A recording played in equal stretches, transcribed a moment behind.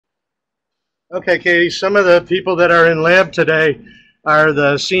Okay, Katie, some of the people that are in lab today are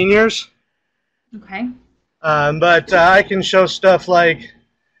the seniors, Okay. but I can show stuff like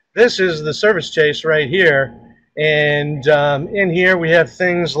this is the service chase right here. And in here we have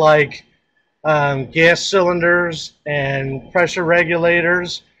things like gas cylinders and pressure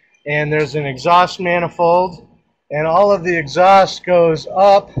regulators, and there's an exhaust manifold, and all of the exhaust goes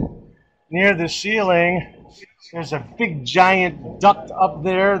up near the ceiling. There's a big giant duct up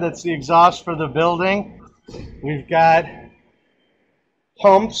there that's the exhaust for the building. We've got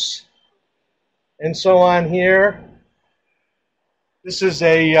pumps and so on here. This is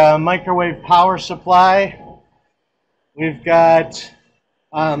a microwave power supply. We've got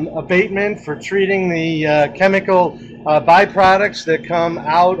abatement for treating the chemical byproducts that come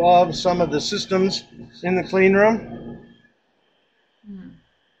out of some of the systems in the clean room.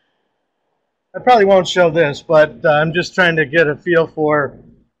 I probably won't show this, but I'm just trying to get a feel for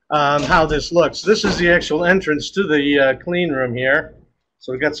how this looks. This is the actual entrance to the clean room here.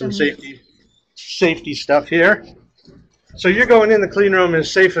 So we've got some safety stuff here. So you're going in the clean room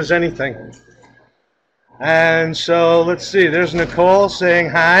as safe as anything. And so let's see, there's Nicole saying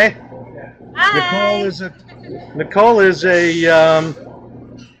hi. Hi. Nicole is a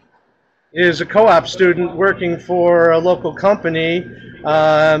co-op student working for a local company,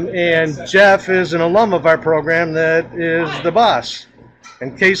 and Jeff is an alum of our program that is the boss.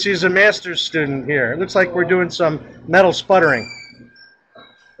 And Casey's a master's student here. It looks like we're doing some metal sputtering.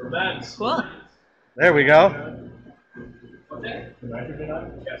 Cool. There we go.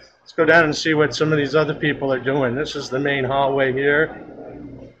 Let's go down and see what some of these other people are doing. This is the main hallway here.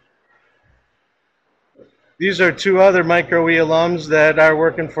 These are two other MicroE alums that are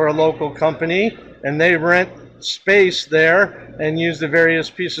working for a local company, and they rent space there and use the various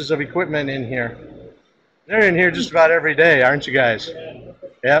pieces of equipment in here. They're in here just about every day, aren't you guys?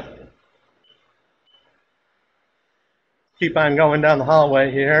 Yep. Keep on going down the hallway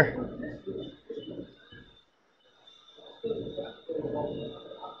here.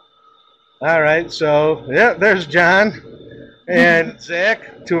 All right, so yeah, there's John and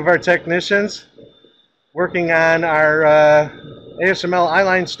Zach, two of our technicians, working on our ASML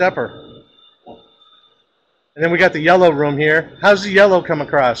eyeline stepper. And then we got the yellow room here. How's the yellow come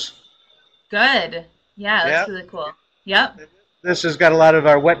across? Good. Yeah, that's really cool. Yep. This has got a lot of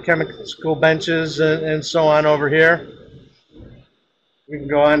our wet chemical benches and so on over here. We can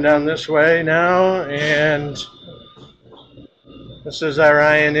go on down this way now, and this is our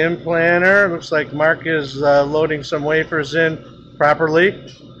ion implanter. Looks like Mark is loading some wafers in properly.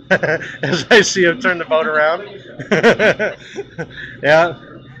 As I see him turn the boat around. Yeah.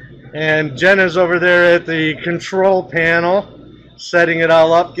 And Jenna's over there at the control panel, setting it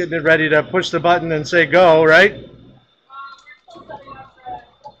all up, getting it ready to push the button and say go, right?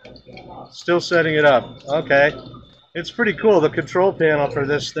 Still setting it up. Okay. It's pretty cool. The control panel for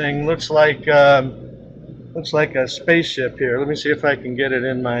this thing looks like a spaceship here. Let me see if I can get it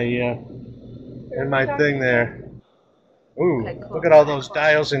in my thing there. Ooh, okay, cool. Look at all those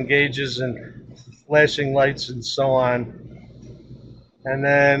dials and gauges and flashing lights and so on. And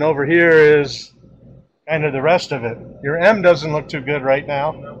then over here is kind of the rest of it. Your M doesn't look too good right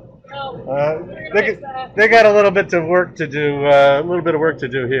now. They got a little bit of work to do. A little bit of work to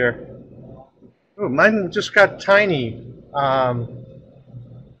do here. Ooh, mine just got tiny. Wonder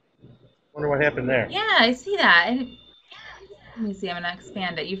what happened there. Yeah, I see that. Let me see. I'm gonna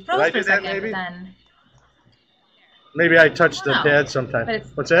expand it. You froze for a second, but then. Maybe I touched the pad sometime.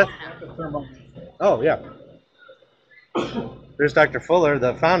 What's that? Oh, yeah. There's Dr. Fuller,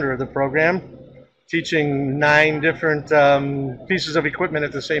 the founder of the program, teaching 9 different pieces of equipment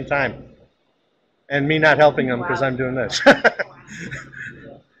at the same time. And me not helping him because I'm doing this.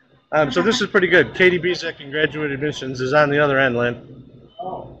 So this is pretty good. Katie Bezek in graduate admissions is on the other end, Lynn.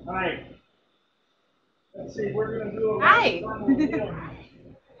 Oh, hi. Let's see, we're going to do a... Hi.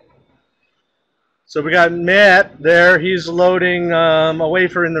 So we got Matt there. He's loading a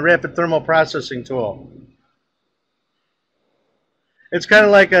wafer in the rapid thermal processing tool. It's kind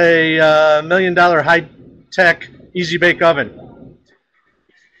of like a $1 million high-tech easy bake oven. Oh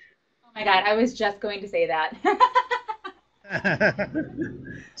my God, I was just going to say that.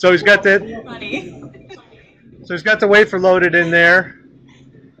 So he's got that. Funny. So he's got the wafer loaded in there,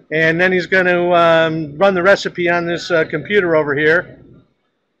 and then he's going to run the recipe on this computer over here.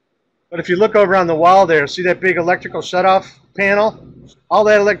 But if you look over on the wall there, see that big electrical shutoff panel? All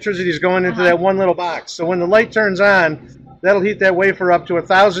that electricity is going into that one little box. So when the light turns on, that'll heat that wafer up to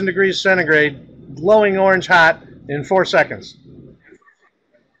 1,000 degrees centigrade, glowing orange hot in 4 seconds.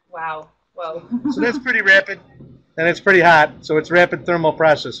 Wow. Whoa. So that's pretty rapid, and it's pretty hot, so it's rapid thermal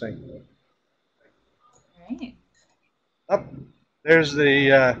processing. Right. Oh, there's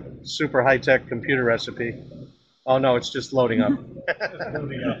the super high-tech computer recipe. Oh no, it's just loading up.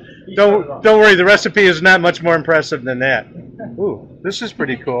 Don't worry, the recipe is not much more impressive than that. Ooh, this is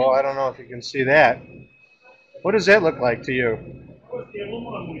pretty cool. I don't know if you can see that. What does that look like to you?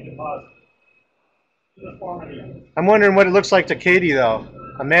 I'm wondering what it looks like to Katie though.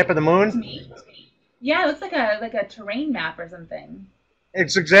 A map of the To moon? me? Yeah, it looks like a terrain map or something.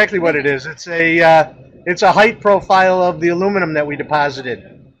 It's exactly what it is. It's a height profile of the aluminum that we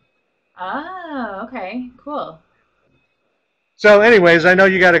deposited. Oh, okay, cool. So anyways, I know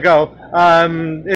you got to go.